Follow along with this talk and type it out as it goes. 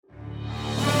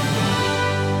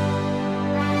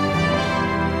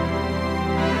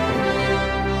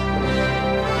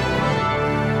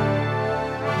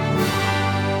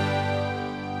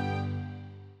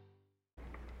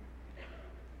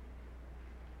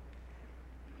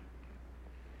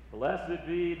Blessed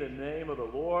be the name of the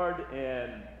Lord,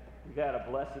 and we've had a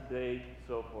blessed day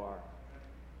so far.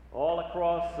 All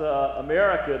across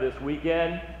America this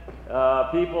weekend,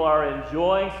 people are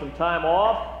enjoying some time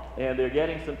off, and they're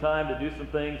getting some time to do some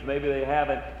things maybe they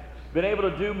haven't been able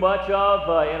to do much of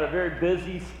in a very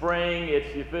busy spring.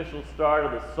 It's the official start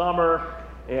of the summer,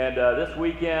 and this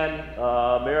weekend,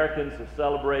 Americans are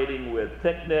celebrating with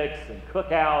picnics and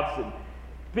cookouts and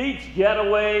beach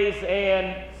getaways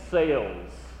and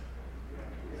sales.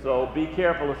 So be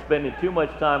careful of spending too much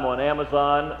time on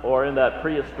Amazon or in that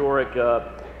prehistoric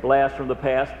blast from the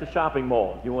past, the shopping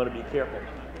mall. You want to be careful,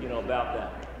 about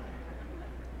that.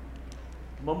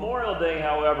 Memorial Day,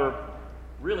 however,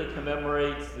 really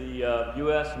commemorates the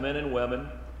U.S. men and women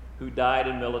who died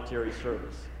in military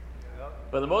service.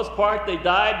 For the most part, they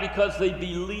died because they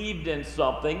believed in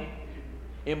something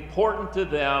important to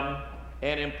them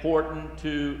and important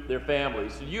to their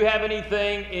families. Do you have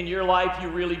anything in your life you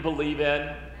really believe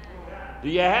in? Do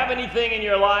you have anything in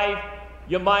your life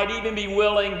you might even be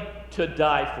willing to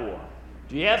die for?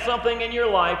 Do you have something in your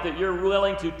life that you're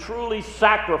willing to truly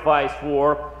sacrifice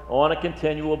for on a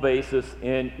continual basis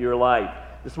in your life?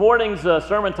 This morning's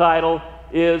sermon title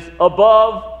is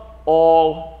Above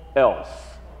All Else.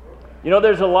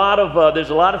 There's a lot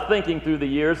of thinking through the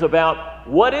years about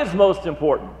what is most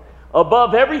important.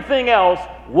 Above everything else,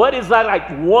 what is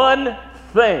that one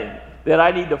thing that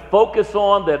I need to focus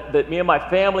on, that me and my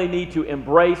family need to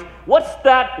embrace? What's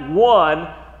that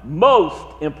one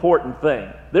most important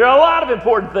thing? There are a lot of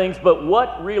important things, but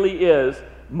what really is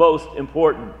most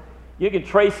important? You can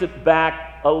trace it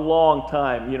back a long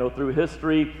time, through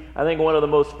history. I think one of the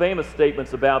most famous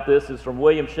statements about this is from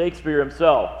William Shakespeare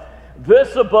himself.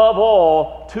 This above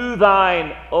all, to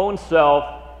thine own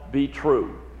self be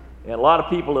true. And a lot of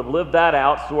people have lived that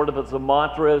out sort of as a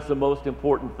mantra, as the most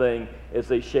important thing as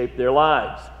they shape their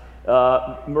lives.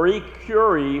 Marie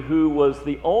Curie, who was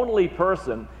the only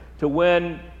person to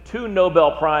win 2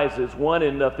 Nobel Prizes, one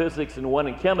in physics and one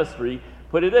in chemistry,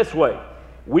 put it this way: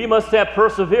 we must have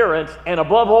perseverance and,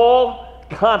 above all,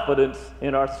 confidence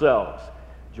in ourselves.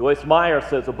 Joyce Meyer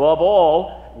says, above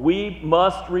all, we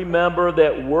must remember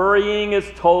that worrying is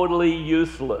totally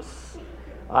useless.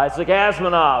 Isaac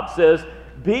Asimov says,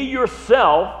 be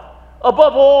yourself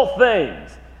above all things.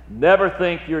 Never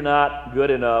think you're not good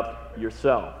enough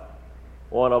yourself.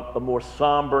 On a more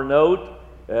somber note,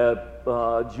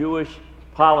 a Jewish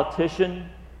politician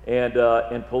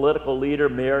and political leader,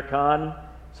 Meir Khan,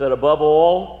 said, above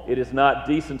all, it is not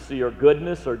decency or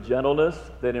goodness or gentleness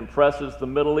that impresses the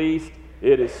Middle East,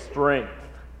 it is strength.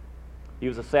 He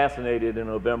was assassinated in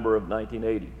November of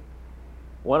 1980.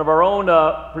 One of our own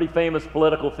pretty famous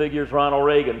political figures, Ronald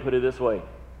Reagan, put it this way: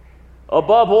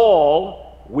 above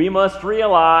all, we must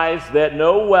realize that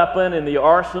no weapon in the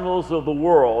arsenals of the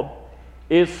world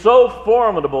is so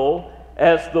formidable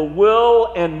as the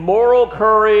will and moral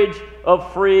courage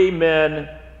of free men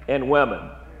and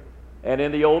women. And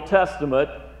in the Old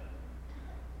Testament,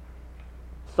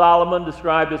 Solomon,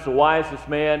 described as the wisest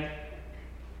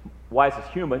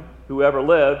human who ever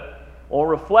lived, on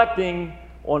reflecting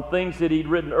on things that he'd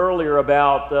written earlier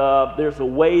about there's a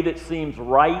way that seems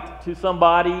right to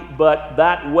somebody, but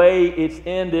that way, its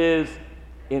end is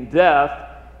in death.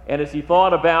 And as he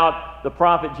thought about the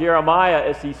prophet Jeremiah,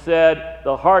 as he said,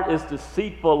 the heart is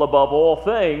deceitful above all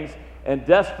things and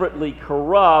desperately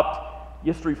corrupt,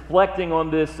 just reflecting on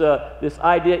this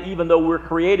idea, even though we're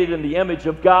created in the image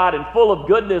of God and full of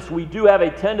goodness, we do have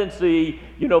a tendency,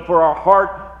 for our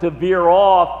heart to veer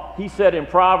off. He said in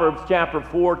Proverbs chapter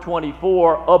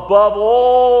 4:24, above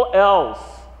all else,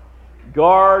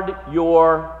 guard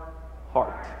your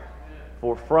heart,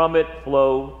 for from it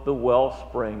flow the well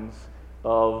springs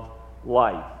of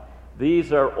life.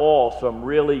 These are all some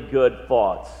really good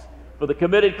thoughts. For the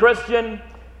committed Christian,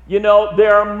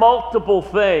 there are multiple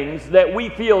things that we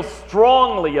feel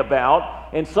strongly about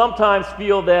and sometimes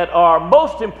feel that are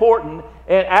most important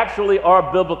and actually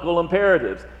are biblical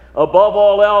imperatives. Above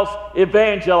all else,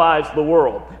 evangelize the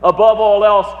world. Above all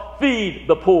else, feed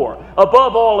the poor.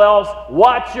 Above all else,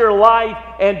 watch your life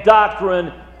and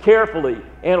doctrine carefully.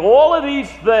 And all of these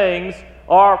things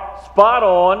are spot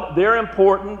on, they're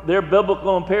important, they're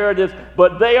biblical imperatives,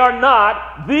 but they are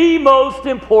not the most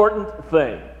important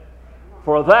thing.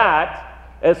 For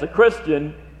that, as a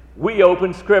Christian, we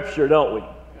open Scripture, don't we?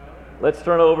 Let's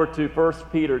turn over to 1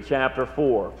 Peter chapter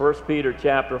 4. 1 Peter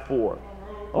chapter 4.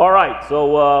 All right,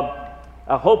 so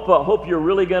I hope you're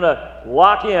really going to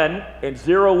lock in and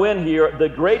zero in here. The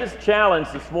greatest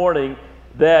challenge this morning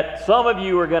that some of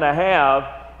you are going to have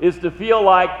is to feel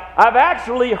like, I've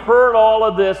actually heard all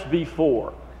of this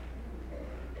before.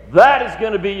 That is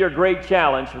going to be your great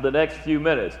challenge for the next few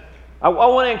minutes. I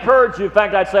want to encourage you. In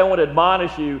fact, I'd say I want to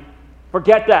admonish you.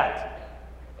 Forget that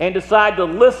and decide to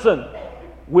listen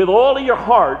with all of your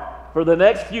heart for the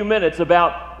next few minutes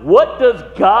about what does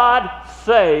God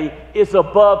say is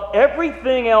above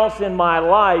everything else in my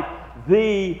life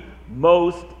the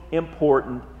most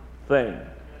important thing.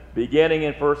 Beginning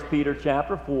in 1 Peter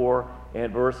chapter 4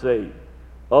 and verse 8.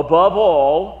 Above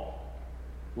all,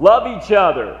 love each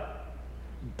other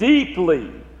deeply,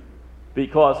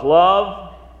 because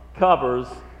love covers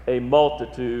a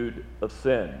multitude of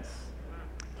sins.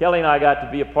 Kelly and I got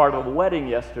to be a part of a wedding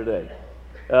yesterday.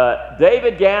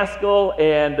 David Gaskell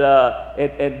and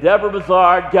Deborah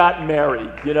Bazard got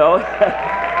married, you know.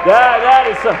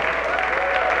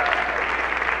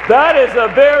 That is a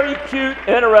very cute,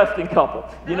 interesting couple,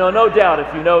 you know, no doubt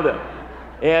if you know them.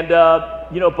 And,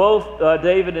 you know, both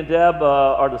David and Deb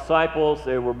are disciples.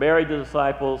 They were married to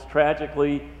disciples.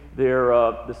 Tragically,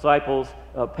 their disciples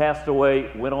passed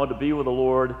away, went on to be with the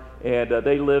Lord, and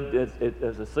they lived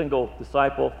as a single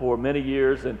disciple for many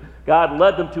years, and God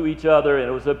led them to each other, and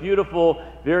it was a beautiful,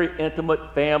 very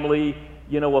intimate family,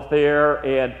 you know, affair,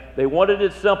 and they wanted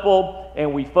it simple,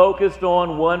 and we focused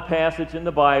on one passage in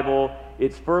the Bible.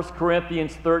 It's 1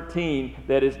 Corinthians 13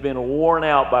 that has been worn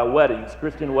out by weddings,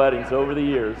 Christian weddings over the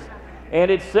years, and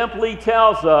it simply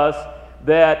tells us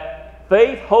that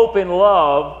faith, hope, and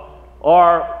love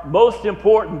are most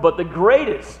important, but the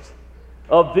greatest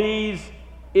of these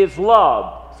is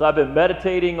love. So I've been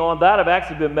meditating on that. I've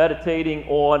actually been meditating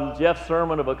on Jeff's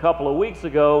sermon of a couple of weeks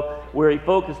ago where he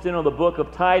focused in on the book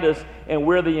of Titus and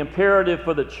where the imperative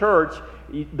for the church,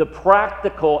 the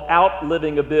practical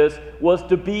outliving of this, was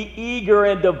to be eager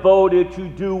and devoted to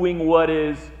doing what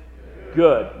is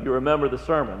good. You remember the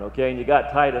sermon, okay? And you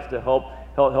got Titus to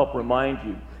help remind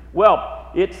you. Well,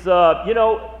 it's, you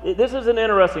know, this is an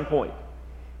interesting point.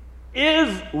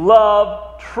 Is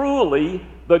love truly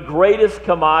the greatest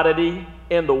commodity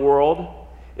in the world?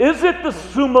 Is it the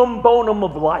summum bonum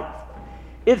of life?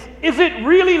 Is it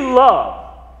really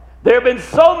love? There have been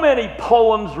so many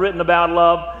poems written about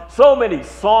love, so many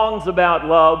songs about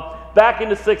love. Back in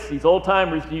the 60s, old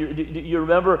timers, do you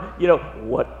remember, you know,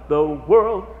 what the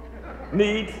world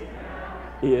needs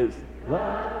is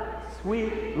love,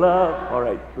 sweet love. All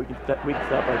right, we can stop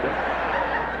right there.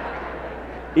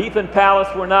 Ethan Palace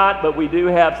we're not, but we do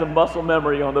have some muscle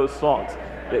memory on those songs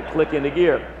that click into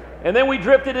gear. And then we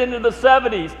drifted into the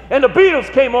 70s, and the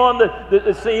Beatles came on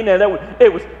the scene, and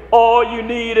it was all you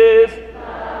need is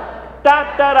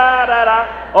da da da da da.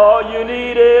 All you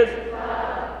need is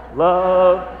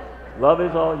love. Love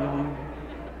is all you need.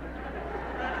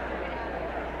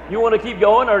 You want to keep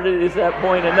going, or is that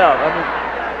point enough?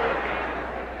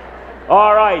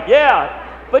 All right,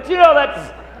 yeah. But you know,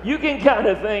 you can kind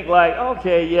of think like,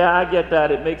 okay, yeah, I get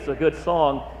that. It makes a good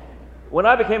song. When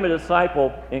I became a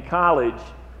disciple in college,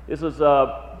 this was,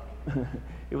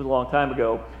 it was a long time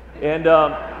ago, and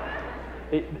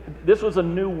this was a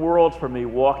new world for me,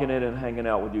 walking in and hanging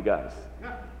out with you guys.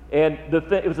 And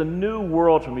it was a new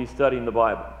world for me studying the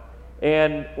Bible.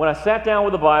 And when I sat down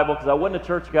with the Bible, because I wasn't a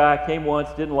church guy, I came once,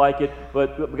 didn't like it,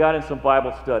 but got in some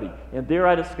Bible study. And there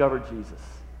I discovered Jesus.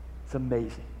 It's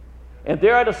amazing. And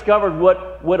there I discovered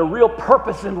what a real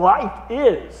purpose in life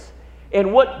is,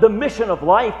 and what the mission of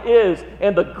life is,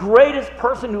 and the greatest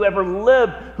person who ever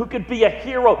lived, who could be a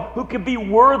hero, who could be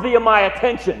worthy of my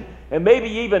attention, and maybe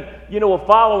even, you know, a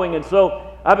following. And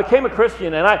so I became a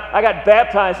Christian, and I got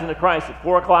baptized into Christ at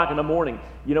 4 o'clock in the morning,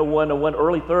 you know, one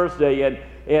early Thursday, and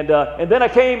then I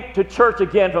came to church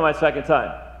again for my second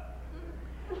time.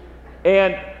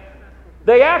 And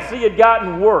they actually had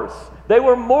gotten worse. They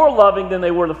were more loving than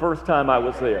they were the first time I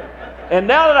was there. And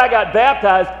now that I got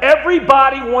baptized,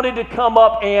 everybody wanted to come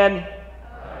up and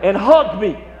hug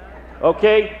me,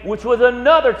 okay? Which was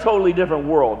another totally different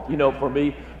world, you know, for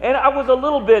me. And I was a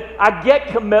little bit, I get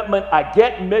commitment, I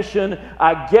get mission,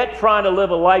 I get trying to live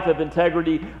a life of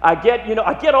integrity, I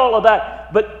get all of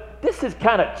that. But this is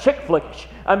kind of chick flickish.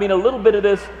 I mean, a little bit of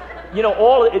this, you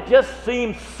know, it just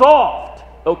seemed soft,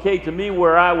 okay, to me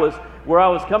where I was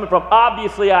coming from.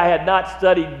 Obviously, I had not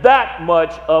studied that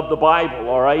much of the Bible,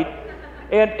 all right?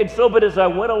 And so, but as I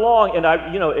went along, and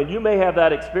and you may have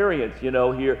that experience, you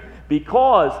know, here,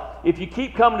 because if you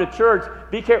keep coming to church,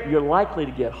 be careful, you're likely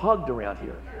to get hugged around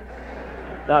here.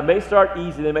 Now, it may start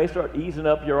easy, they may start easing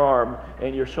up your arm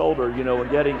and your shoulder, you know,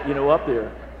 and getting, you know, up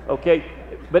there, okay?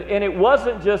 And it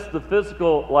wasn't just the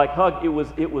physical, like, hug, it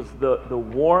was the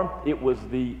warmth, it was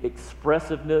the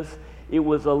expressiveness, it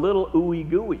was a little ooey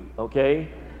gooey, okay?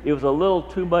 It was a little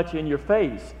too much in your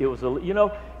face. It was, you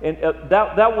know, and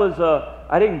that was,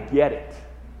 I didn't get it.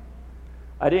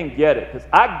 I didn't get it, because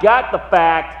I got the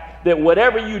fact that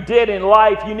whatever you did in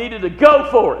life, you needed to go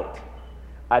for it.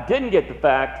 I didn't get the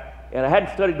fact, and I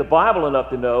hadn't studied the Bible enough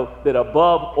to know that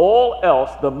above all else,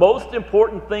 the most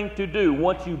important thing to do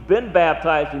once you've been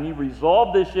baptized and you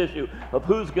resolve this issue of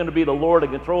who's going to be the Lord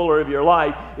and controller of your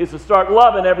life is to start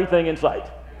loving everything in sight.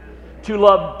 To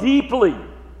love deeply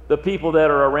the people that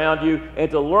are around you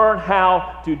and to learn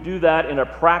how to do that in a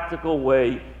practical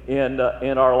way in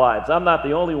our lives. I'm not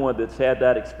the only one that's had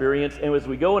that experience. And as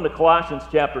we go into Colossians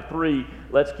chapter 3,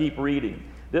 let's keep reading.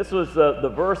 This was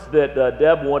the verse that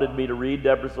Deb wanted me to read,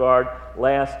 Deb Broussard,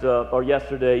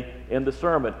 yesterday in the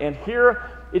sermon. And here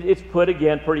it's put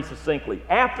again pretty succinctly.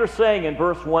 After saying in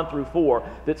verse 1 through 4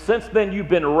 that since then you've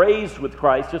been raised with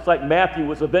Christ, just like Matthew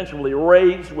was eventually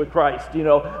raised with Christ,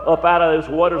 up out of those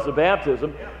waters of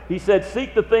baptism, he said,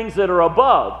 seek the things that are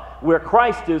above, where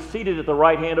Christ is seated at the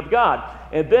right hand of God.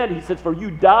 And then he says, for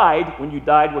you died, when you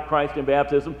died with Christ in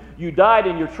baptism, you died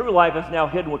and your true life is now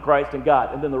hidden with Christ in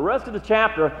God. And then the rest of the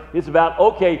chapter is about,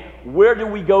 okay, where do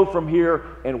we go from here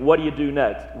and what do you do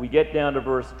next? We get down to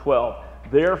verse 12.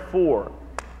 Therefore,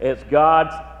 as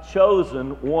God's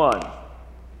chosen ones,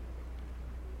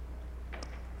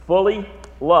 fully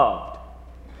loved,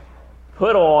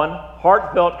 put on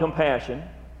heartfelt compassion,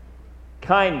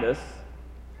 kindness,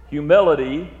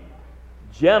 humility,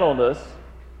 gentleness,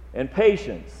 and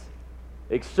patience,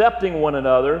 accepting one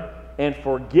another and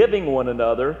forgiving one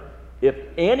another if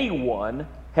anyone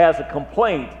has a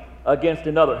complaint against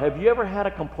another. Have you ever had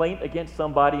a complaint against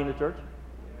somebody in the church?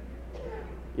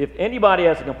 If anybody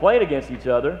has a complaint against each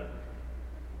other,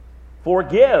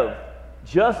 forgive,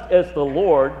 just as the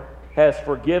Lord has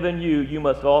forgiven you, you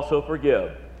must also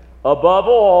forgive. Above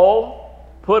all,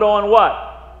 put on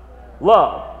what?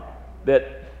 Love,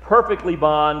 that perfectly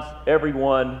bonds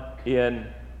everyone in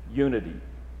unity.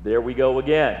 There we go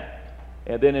again.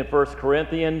 And then in 1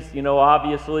 Corinthians,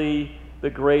 obviously the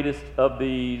greatest of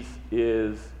these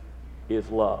is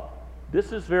love.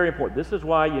 This is very important. This is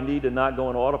why you need to not go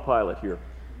on autopilot here.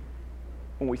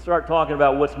 When we start talking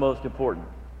about what's most important,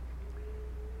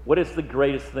 what is the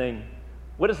greatest thing?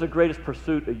 What is the greatest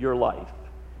pursuit of your life,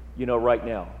 right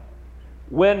now?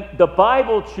 When the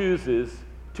Bible chooses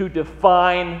to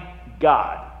define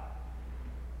God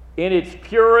in its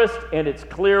purest and its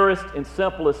clearest and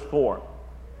simplest form,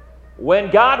 when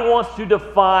God wants to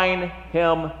define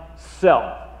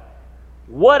himself,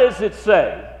 what does it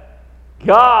say?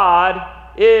 God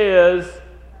is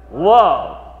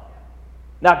love.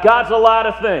 Now, God's a lot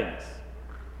of things,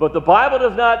 but the Bible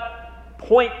does not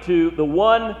point to the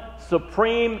one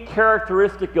supreme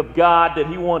characteristic of God that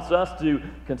he wants us to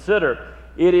consider.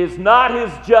 It is not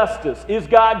his justice. Is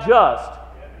God just?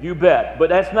 You bet. But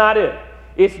that's not it.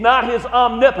 It's not his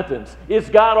omnipotence. Is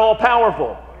God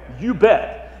all-powerful? You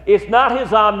bet. It's not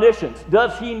his omniscience.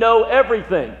 Does he know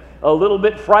everything? A little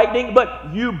bit frightening,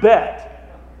 but you bet.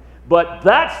 But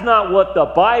that's not what the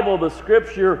Bible, the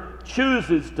Scripture,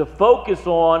 chooses to focus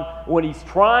on when he's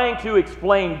trying to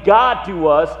explain God to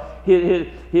us,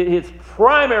 his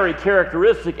primary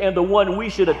characteristic and the one we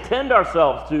should attend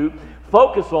ourselves to,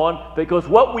 focus on, because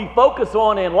what we focus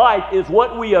on in life is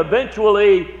what we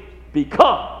eventually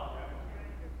become.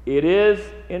 It is,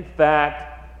 in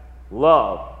fact,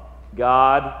 love.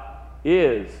 God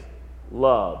is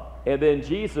love. And then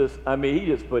Jesus, he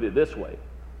just put it this way.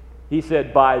 He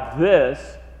said, by this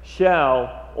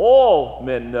shall all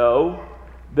men know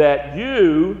that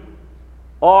you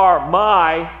are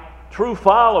my true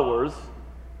followers,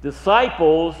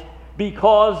 disciples,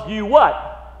 because you what?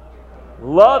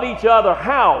 Love each other.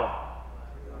 How?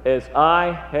 As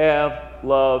I have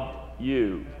loved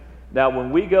you. Now, when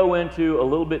we go into a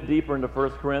little bit deeper into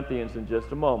 1 Corinthians in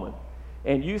just a moment,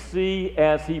 and you see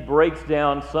as he breaks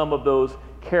down some of those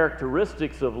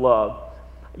characteristics of love,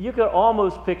 you could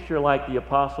almost picture like the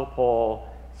Apostle Paul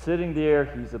sitting there.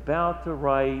 He's about to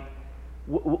write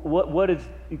what is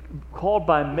called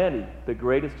by many the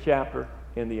greatest chapter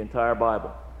in the entire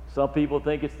Bible. Some people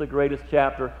think it's the greatest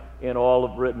chapter in all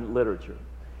of written literature.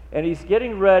 And he's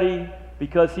getting ready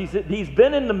because he's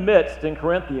been in the midst in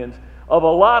Corinthians of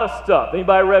a lot of stuff.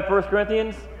 Anybody read 1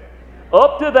 Corinthians?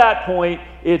 Up to that point,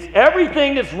 it's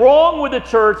everything that's wrong with the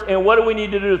church and what do we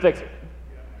need to do to fix it.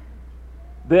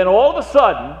 Then all of a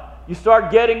sudden, you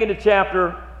start getting into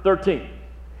chapter 13.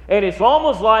 And it's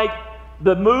almost like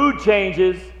the mood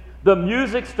changes, the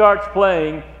music starts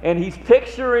playing, and he's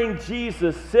picturing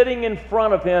Jesus sitting in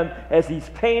front of him as he's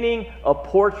painting a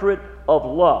portrait of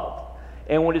love.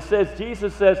 And when it says,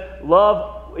 Jesus says,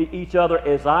 love each other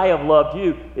as I have loved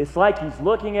you, it's like he's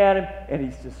looking at him and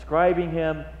he's describing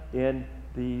him in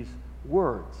these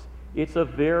words. It's a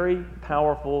very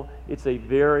powerful, it's a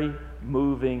very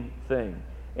moving thing.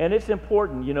 And it's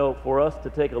important, for us to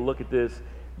take a look at this,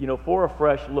 for a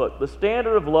fresh look. The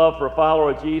standard of love for a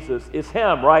follower of Jesus is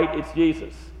Him, right? It's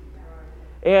Jesus.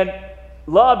 And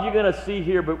love, you're going to see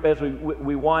here as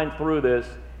we wind through this,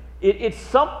 it's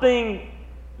something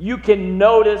you can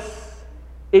notice.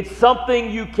 It's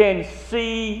something you can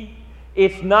see.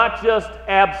 It's not just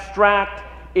abstract.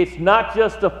 It's not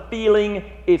just a feeling.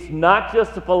 It's not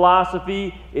just a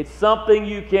philosophy. It's something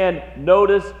you can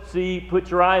notice, see, put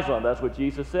your eyes on. That's what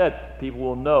Jesus said. People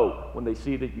will know when they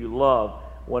see that you love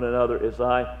one another as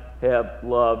I have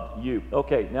loved you.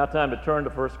 Okay, now time to turn to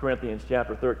 1 Corinthians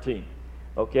chapter 13.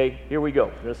 Okay, here we go.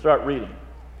 We're going to start reading.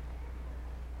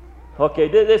 Okay,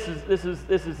 this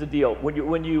is the deal. When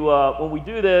we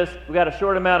do this, we got a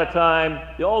short amount of time.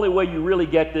 The only way you really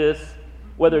get this,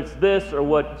 whether it's this or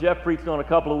what Jeff preached on a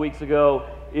couple of weeks ago,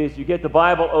 is you get the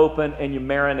Bible open and you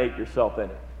marinate yourself in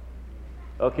it.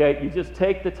 Okay, you just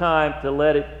take the time to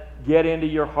let it get into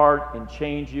your heart and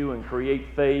change you and create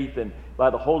faith, and by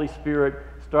the Holy Spirit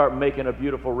start making a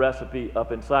beautiful recipe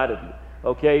up inside of you.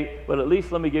 Okay, but at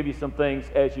least let me give you some things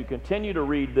as you continue to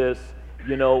read this,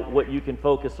 what you can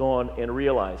focus on and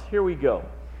realize. Here we go.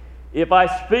 If I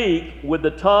speak with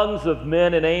the tongues of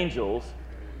men and angels,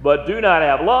 but do not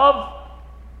have love,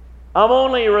 I'm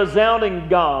only a resounding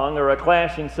gong or a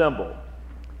clashing cymbal.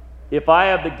 If I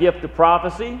have the gift of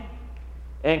prophecy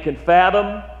and can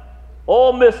fathom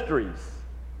all mysteries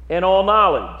and all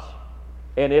knowledge,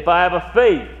 and if I have a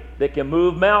faith that can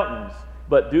move mountains,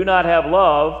 but do not have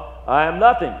love, I am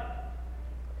nothing.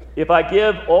 If I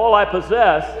give all I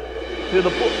possess to the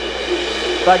poor,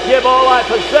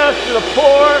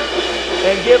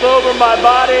 and give over my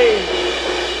body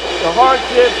to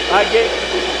hardship,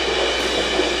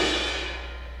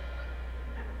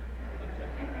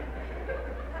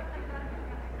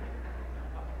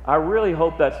 I really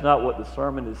hope that's not what the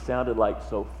sermon has sounded like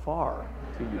so far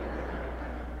to you.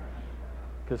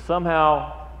 Because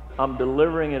somehow I'm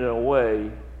delivering it in a way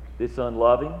that's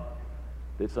unloving,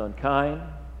 that's unkind,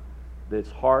 that's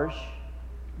harsh,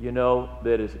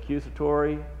 that is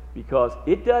accusatory, because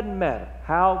it doesn't matter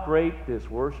how great this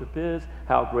worship is,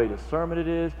 how great a sermon it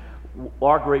is,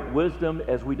 our great wisdom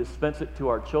as we dispense it to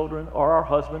our children or our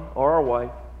husband or our wife.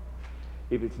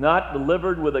 If it's not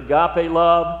delivered with agape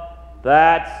love,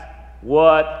 that's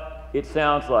what it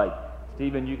sounds like.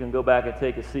 Stephen, you can go back and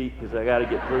take a seat because I got to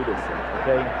get through this thing,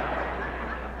 okay?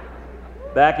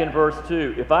 Back in verse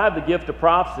 2, if I have the gift of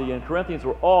prophecy, and Corinthians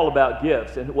were all about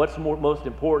gifts, and what's most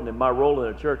important in my role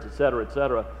in a church, etc.,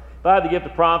 etc. If I have the gift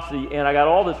of prophecy, and I got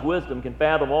all this wisdom, can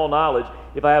fathom all knowledge,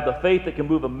 if I have the faith that can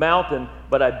move a mountain,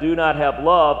 but I do not have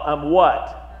love, I'm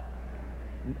what?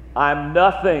 I'm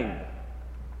nothing.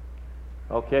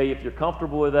 Okay, if you're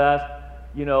comfortable with that,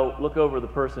 look over the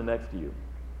person next to you.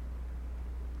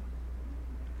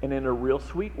 And in a real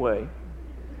sweet way,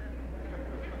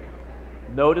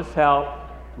 notice how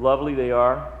lovely they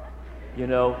are.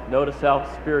 Notice how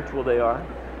spiritual they are.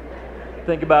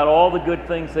 Think about all the good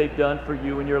things they've done for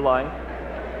you in your life.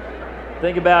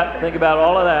 Think about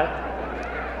all of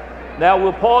that. Now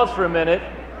we'll pause for a minute.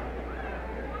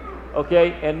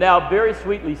 Okay, and now very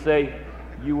sweetly say,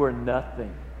 you are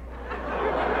nothing.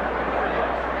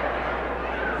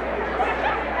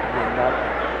 You're nothing.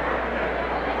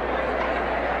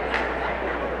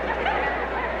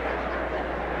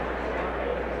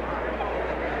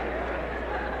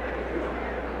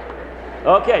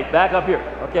 Okay, back up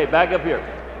here.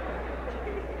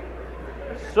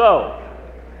 So,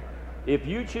 if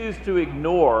you choose to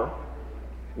ignore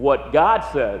what God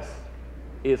says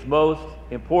is most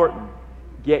important,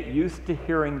 get used to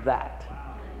hearing that.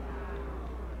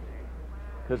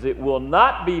 Because it will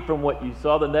not be from what you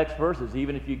saw the next verses,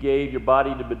 even if you gave your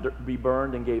body to be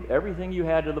burned and gave everything you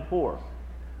had to the poor.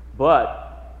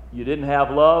 But you didn't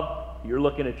have love, you're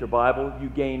looking at your Bible, you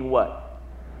gain what?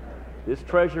 This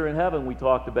treasure in heaven we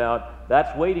talked about,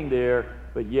 that's waiting there,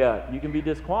 but yeah, you can be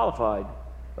disqualified,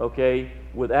 okay,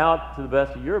 without, to the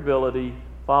best of your ability,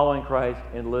 following Christ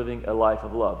and living a life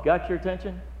of love. Got your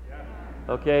attention?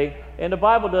 Okay? And the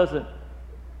Bible doesn't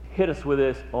hit us with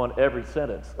this on every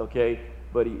sentence, okay?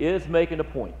 But he is making a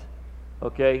point,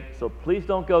 okay? So please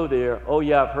don't go there, oh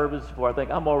yeah, I've heard this before, I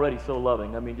think I'm already so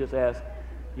loving. I mean, just ask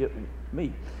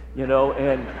me,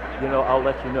 and, I'll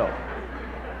let you know.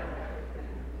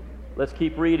 Let's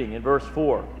keep reading in verse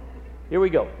 4. Here we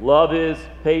go. Love is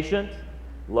patient.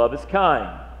 Love is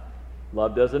kind.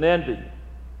 Love doesn't envy,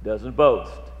 doesn't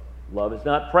boast. Love is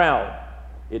not proud.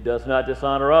 It does not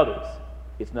dishonor others.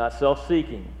 It's not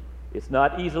self-seeking. It's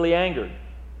not easily angered.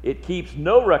 It keeps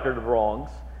no record of wrongs.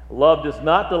 Love does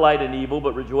not delight in evil,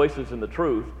 but rejoices in the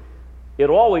truth. It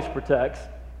always protects.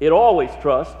 It always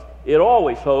trusts. It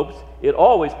always hopes. It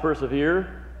always perseveres.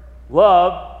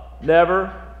 Love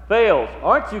never fails.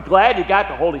 Aren't you glad you got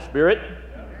the Holy Spirit?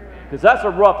 Because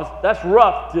that's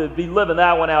rough to be living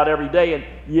that one out every day. And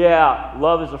yeah,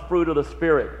 love is a fruit of the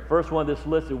Spirit. First one that's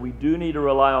listed, we do need to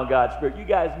rely on God's Spirit. You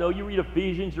guys know, you read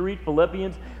Ephesians, you read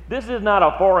Philippians. This is not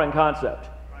a foreign concept.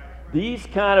 These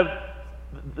kind of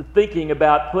thinking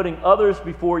about putting others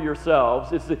before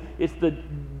yourselves, it's the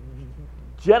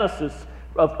genesis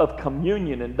of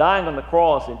communion and dying on the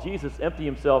cross, and Jesus empty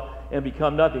himself and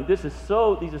become nothing. These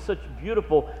are such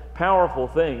beautiful, powerful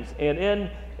things. And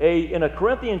in a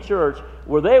Corinthian church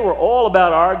where they were all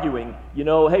about arguing,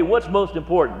 hey, what's most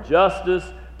important? Justice,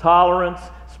 tolerance,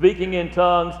 speaking in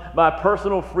tongues, my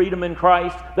personal freedom in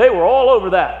Christ. They were all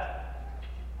over that.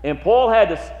 And Paul had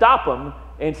to stop them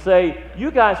and say,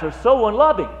 you guys are so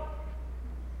unloving.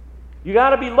 You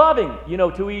got to be loving,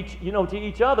 to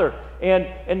each other. And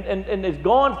it's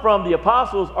gone from the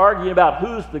apostles arguing about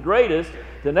who's the greatest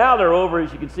to now they're over,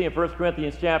 as you can see in 1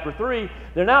 Corinthians chapter 3,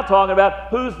 they're now talking about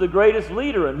who's the greatest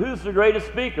leader and who's the greatest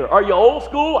speaker. Are you old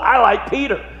school? I like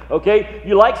Peter. Okay?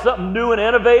 You like something new and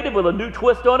innovative with a new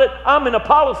twist on it? I'm in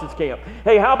Apollos' camp.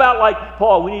 Hey, how about like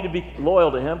Paul? We need to be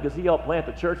loyal to him because he helped plant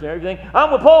the church and everything.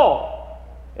 I'm with Paul.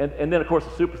 And then, of course,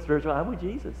 the super spiritual, I'm with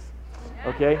Jesus.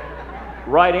 Okay?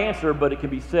 Right answer, but it can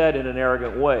be said in an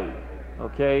arrogant way.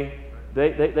 Okay?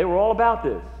 They were all about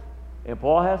this. And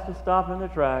Paul has to stop in their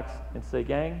tracks and say,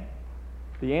 gang,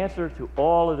 the answer to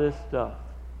all of this stuff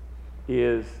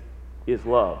is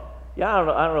love. Yeah,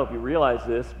 I don't know if you realize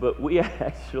this, but we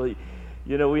actually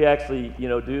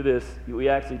do this. We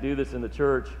actually do this in the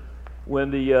church when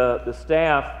the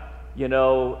staff,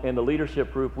 and the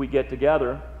leadership group, we get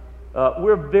together.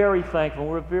 We're very thankful.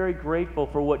 We're very grateful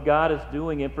for what God is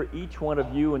doing and for each one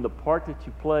of you and the part that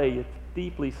you play. It's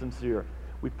deeply sincere.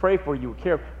 We pray for you. We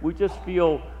care. We just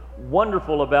feel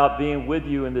wonderful about being with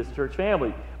you in this church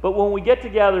family. But when we get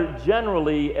together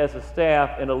generally as a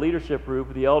staff and a leadership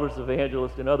group, the elders,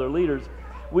 evangelists, and other leaders,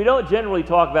 we don't generally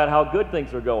talk about how good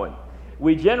things are going.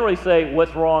 We generally say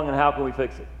what's wrong and how can we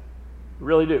fix it. We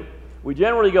really do. We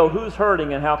generally go who's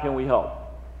hurting and how can we help.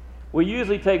 We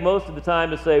usually take most of the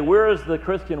time to say where is the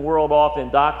Christian world off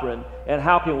in doctrine and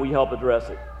how can we help address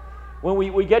it. When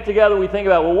we get together, we think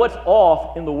about, well, what's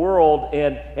off in the world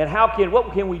and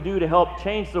what can we do to help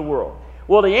change the world?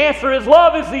 Well, the answer is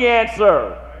love is the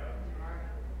answer.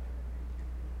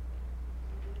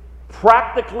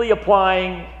 Practically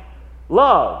applying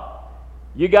love.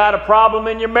 You got a problem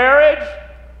in your marriage?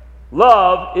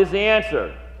 Love is the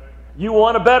answer. You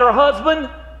want a better husband?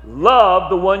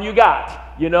 Love the one you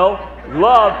got.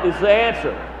 Love is the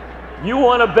answer. You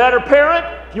want a better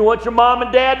parent? You want your mom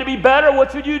and dad to be better?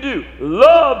 What should you do?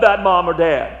 Love that mom or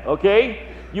dad, okay?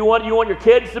 You want your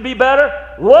kids to be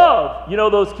better? Love,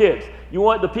 those kids. You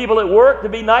want the people at work to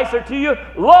be nicer to you?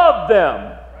 Love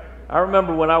them. I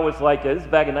remember when I was this is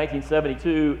back in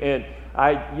 1972, and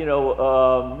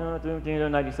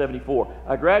 1974.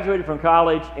 I graduated from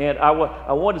college, and I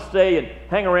wanted to stay and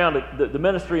hang around the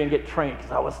ministry and get trained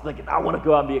because I was thinking, I want to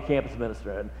go out and be a campus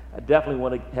minister, and I definitely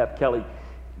want to have Kelly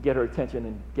get her attention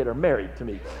and get her married to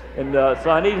me. And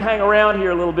so I need to hang around here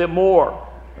a little bit more,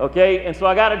 okay? And so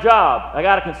I got a job. I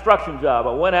got a construction job.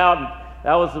 I went out, and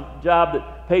that was the job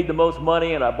that paid the most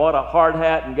money, and I bought a hard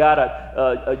hat and got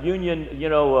a union,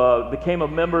 became a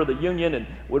member of the union and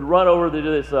would run over to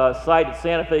this site at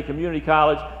Santa Fe Community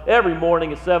College every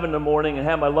morning at 7 in the morning and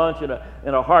have my lunch in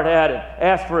a hard hat and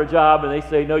ask for a job, and they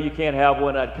say, no, you can't have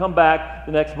one. I'd come back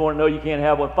the next morning, no, you can't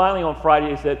have one. Finally on Friday,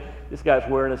 they said, this guy's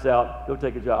wearing us out. Go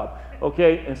take a job.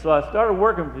 Okay, and so I started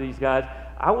working for these guys.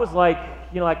 I was like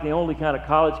the only kind of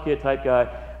college kid type guy.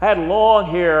 I had long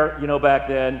hair, back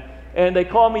then, and they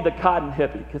called me the cotton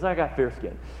hippie because I got fair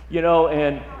skin,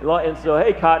 and so,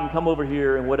 hey, Cotton, come over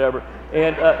here and whatever.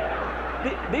 And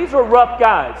these were rough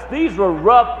guys. These were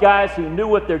rough guys who knew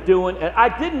what they're doing, and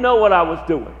I didn't know what I was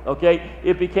doing, okay?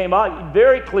 It became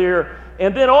very clear.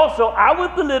 And then also, I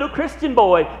was the little Christian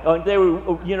boy. They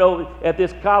were, at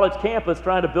this college campus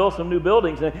trying to build some new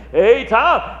buildings. And, hey,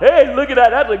 Tom, hey, look at that.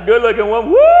 That's a good-looking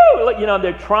one. Woo!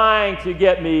 They're trying to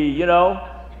get me,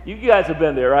 You guys have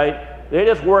been there, right? They're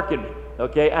just working me,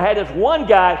 okay? I had this one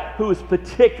guy who was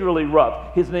particularly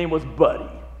rough. His name was Buddy.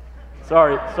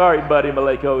 Sorry, Buddy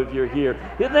Maleko, if you're here.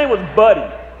 His name was Buddy.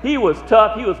 He was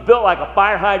tough. He was built like a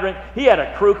fire hydrant. He had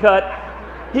a crew cut.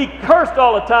 He cursed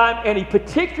all the time, and he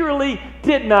particularly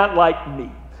did not like me.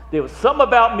 There was something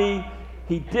about me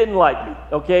he didn't like me,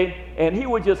 okay? and he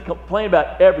would just complain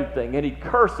about everything, and he'd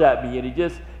curse at me, and he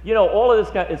just, all of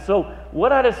this kind. And so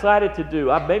what I decided to do,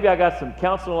 maybe I got some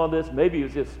counsel on this, maybe it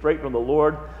was just straight from the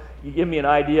Lord. You give me an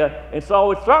idea. And so I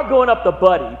would start going up to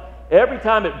Buddy every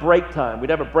time at break time.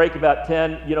 We'd have a break about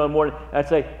 10, in the morning. I'd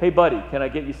say, "Hey, Buddy, can I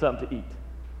get you something to eat?"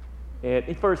 And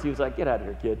at first he was like, "Get out of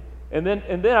here, kid." And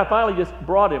then I finally just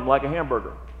brought him like a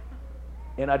hamburger.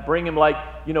 And I'd bring him like,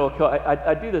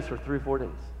 I'd do this for 3 or 4 days.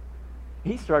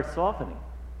 He starts softening.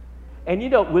 And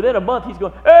within a month he's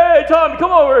going, "Hey, Tommy,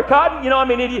 come over here, Cotton."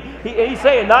 And he's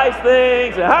saying nice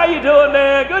things. And, "How you doing,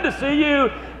 man? Good to see you."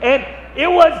 And it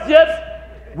was just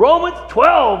Romans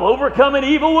 12, overcoming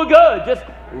evil with good. Just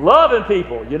loving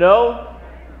people,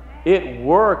 It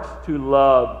works to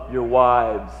love your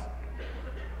wives,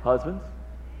 husbands.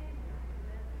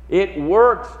 It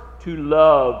works to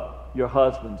love your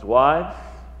husbands, wives.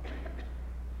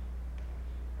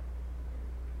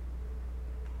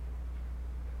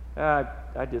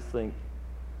 I just think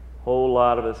a whole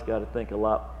lot of us got to think a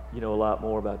lot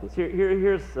more about this.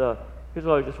 Here's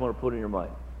what I just want to put in your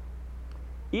mind.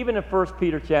 Even in 1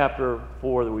 Peter chapter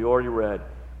 4 that we already read,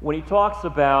 when he talks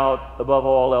about, above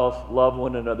all else, love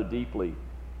one another deeply,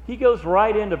 he goes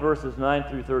right into verses 9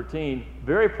 through 13,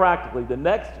 very practically. The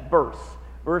next verse,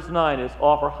 verse 9, is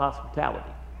offer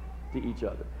hospitality to each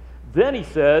other. Then he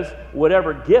says,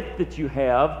 whatever gift that you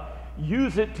have,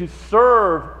 use it to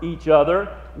serve each other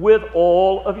with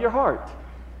all of your heart.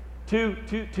 To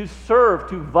serve,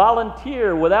 to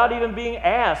volunteer without even being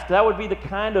asked. That would be the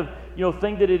kind of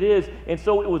thing that it is. And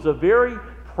so it was a very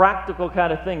practical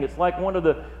kind of thing. It's like one of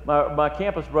my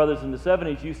campus brothers in the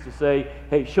 70s used to say,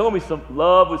 "Hey, show me some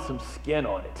love with some skin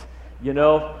on it,"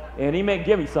 and he meant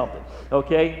give me something,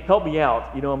 okay? Help me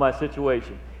out, in my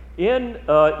situation. In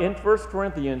 1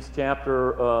 Corinthians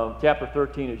chapter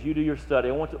 13, as you do your study,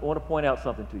 I want to point out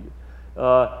something to you.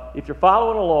 If you're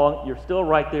following along, you're still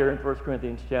right there in 1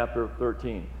 Corinthians chapter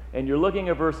 13, and you're looking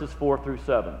at verses 4 through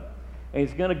 7. And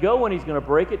he's going to go and he's going to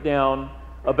break it down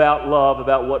about love,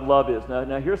 about what love is.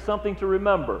 Now here's something to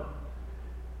remember.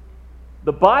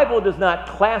 The Bible does not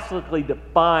classically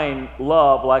define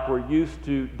love like we're used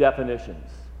to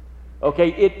definitions. Okay,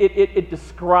 it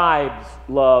describes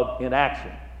love in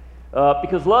action.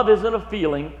 Because love isn't a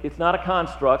feeling, it's not a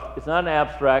construct, it's not an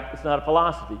abstract, it's not a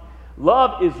philosophy.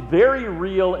 Love is very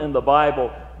real in the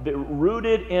Bible,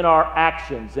 rooted in our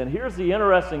actions. And here's the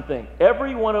interesting thing.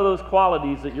 Every one of those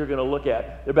qualities that you're going to look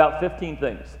at, there are about 15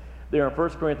 things. They're in 1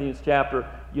 Corinthians chapter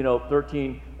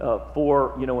 13,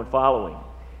 4, and following.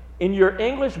 In your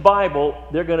English Bible,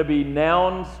 they're going to be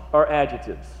nouns or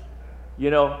adjectives.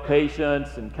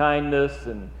 Patience and kindness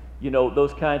and,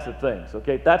 those kinds of things.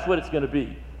 Okay, that's what it's going to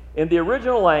be. In the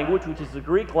original language, which is the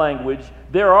Greek language,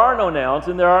 there are no nouns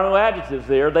and there are no adjectives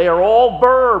there. They are all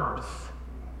verbs.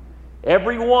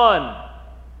 Every one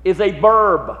is a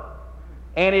verb,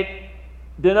 and it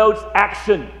denotes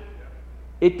action.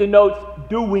 It denotes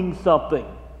doing something.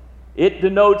 It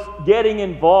denotes getting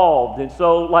involved. And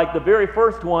so, like the very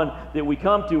first one that we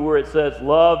come to where it says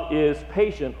love is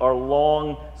patient or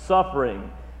long-suffering.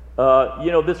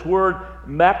 This word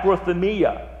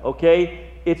macrothemia,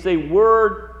 okay? It's a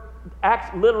word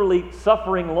literally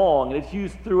suffering long, and it's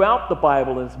used throughout the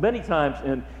Bible and it's many times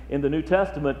in the New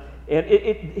Testament. And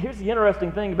here's the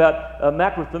interesting thing about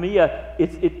macrothemia.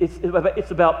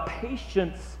 It's about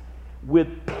patience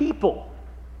with people,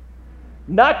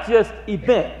 not just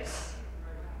events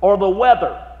or the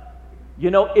weather.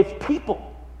 It's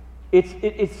people.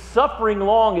 It's suffering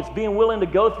long. It's being willing to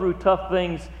go through tough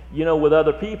things, with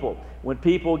other people. When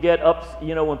people get up,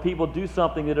 when people do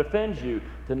something that offends you,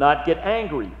 to not get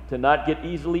angry, to not get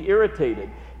easily irritated,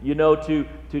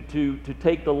 to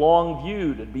take the long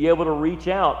view, to be able to reach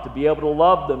out, to be able to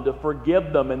love them, to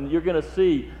forgive them. And you're going to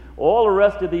see all the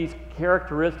rest of these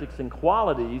characteristics and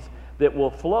qualities that will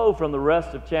flow from the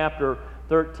rest of chapter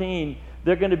 13.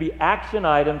 They're going to be action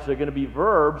items, they're going to be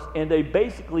verbs, and they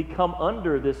basically come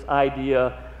under this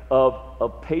idea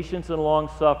of patience and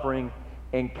long-suffering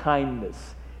and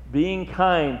kindness. Being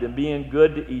kind and being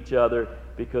good to each other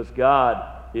because God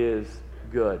is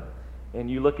good.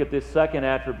 And you look at this second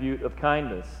attribute of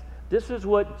kindness. This is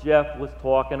what Jeff was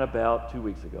talking about 2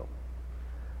 weeks ago.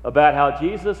 About how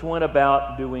Jesus went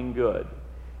about doing good.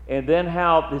 And then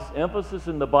how this emphasis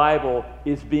in the Bible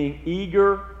is being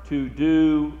eager to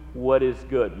do what is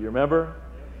good. You remember?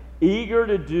 Eager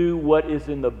to do what is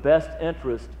in the best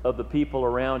interest of the people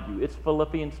around you. It's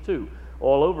Philippians 2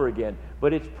 all over again.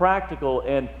 But it's practical,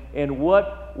 and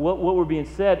what we're being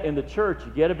said in the church,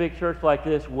 you get a big church like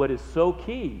this, what is so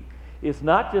key is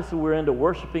not just that we're into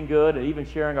worshiping good and even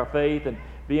sharing our faith and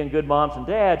being good moms and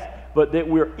dads, but that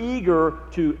we're eager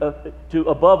to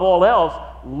above all else,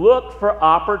 look for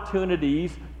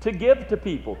opportunities to give to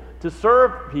people, to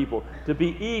serve people, to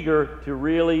be eager to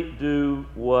really do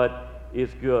what is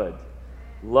good.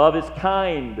 Love is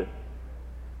kind.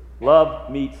 Love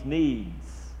meets needs.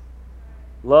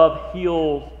 Love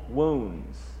heals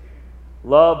wounds.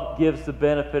 Love gives the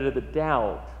benefit of the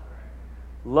doubt.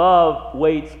 Love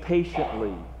waits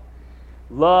patiently.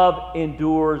 Love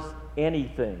endures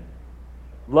anything.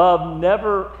 Love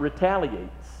never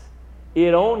retaliates.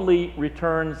 It only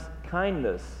returns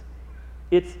kindness.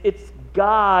 It's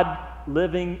God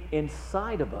living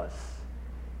inside of us.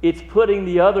 It's putting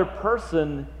the other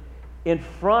person in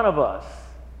front of us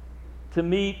to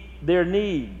meet their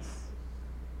needs.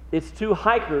 It's two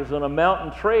hikers on a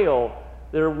mountain trail.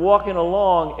 They're walking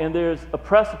along, and there's a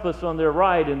precipice on their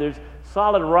right, and there's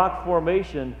solid rock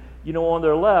formation, on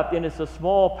their left, and it's a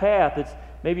small path. It's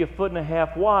maybe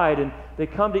 1.5 feet wide, and they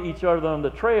come to each other on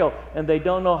the trail, and they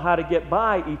don't know how to get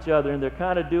by each other, and they're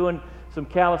kind of doing some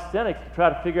calisthenics to try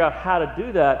to figure out how to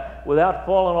do that without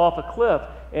falling off a cliff,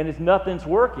 and nothing's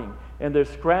working, and they're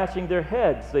scratching their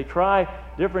heads. They try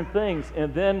different things,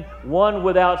 and then one,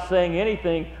 without saying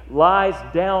anything, lies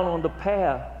down on the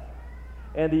path,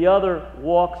 and the other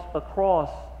walks across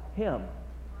him,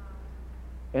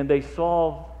 and they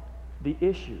solve the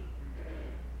issue.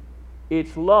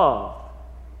 It's love.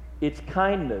 It's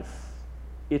kindness.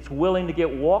 It's willing to get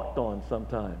walked on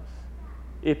sometimes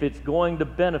if it's going to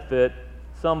benefit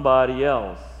somebody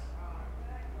else.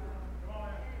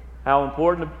 How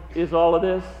important is all of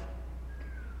this?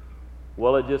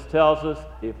 Well, it just tells us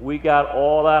if we got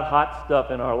all that hot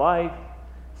stuff in our life,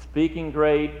 speaking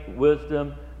great,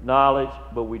 wisdom, knowledge,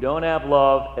 but we don't have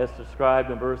love as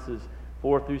described in verses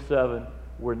 4 through 7,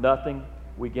 we're nothing.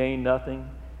 We gain nothing.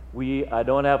 I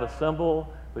don't have a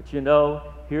symbol, but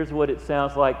here's what it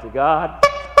sounds like to God.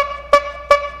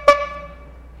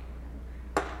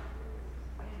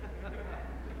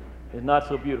 It's not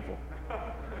so beautiful.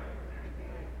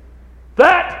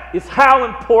 That is how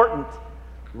important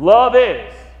love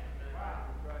is.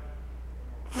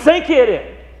 Sink it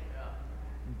in.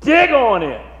 Dig on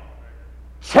it.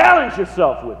 Challenge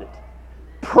yourself with it.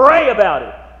 Pray about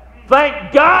it.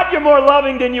 Thank God you're more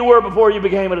loving than you were before you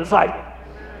became a disciple.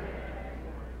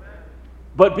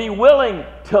 But be willing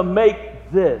to make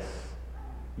this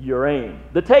your aim.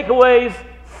 The takeaways,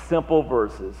 simple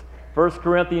verses. 1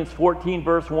 Corinthians 14,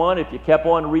 verse 1, if you kept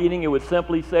on reading, it would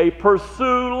simply say,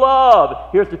 pursue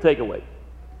love. Here's the takeaway.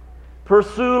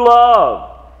 Pursue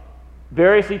love.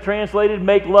 Variously translated,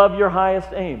 make love your highest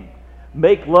aim.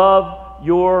 Make love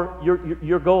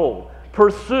your goal.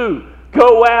 Pursue.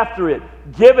 Go after it.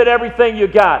 Give it everything you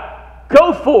got.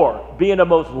 Go for being the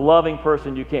most loving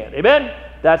person you can. Amen?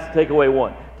 That's takeaway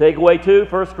 1. Takeaway 2,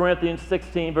 1 Corinthians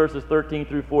 16, verses 13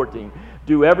 through 14.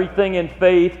 Do everything in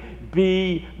faith.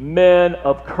 Be men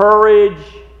of courage.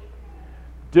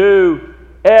 Do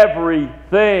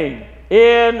everything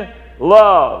in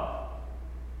love.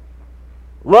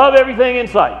 Love everything in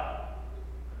sight.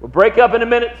 We'll break up in a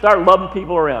minute. Start loving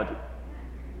people around you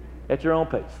at your own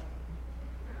pace,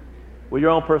 with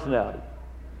your own personality.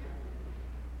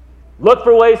 Look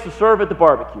for ways to serve at the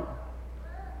barbecue.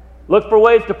 Look for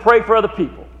ways to pray for other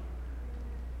people.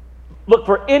 Look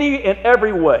for any and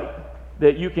every way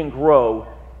that you can grow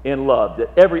in love,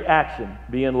 that every action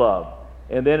be in love.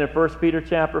 And then in 1 Peter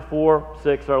chapter 4,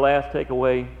 6, our last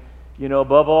takeaway,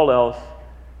 above all else,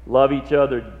 love each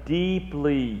other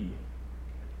deeply,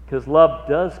 because love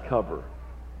does cover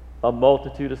a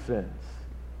multitude of sins.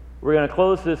 We're going to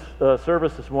close this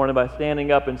service this morning by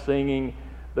standing up and singing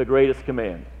the greatest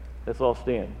command. Let's all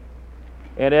stand.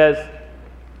 And as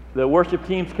the worship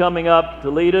team's coming up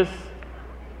to lead us,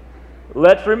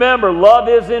 let's remember, love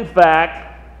is in fact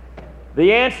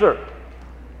the answer.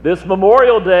 This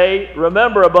Memorial Day,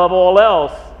 remember above all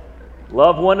else,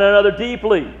 love one another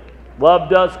deeply. Love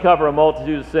does cover a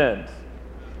multitude of sins.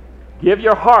 Give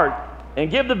your heart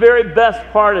and give the very best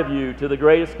part of you to the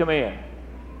greatest command.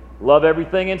 Love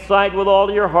everything in sight with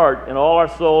all your heart and all our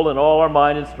soul and all our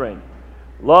mind and strength.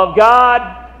 Love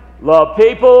God, love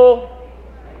people,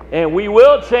 and we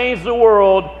will change the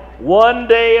world one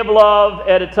day of love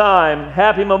at a time.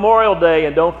 Happy Memorial Day,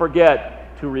 and don't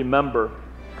forget to remember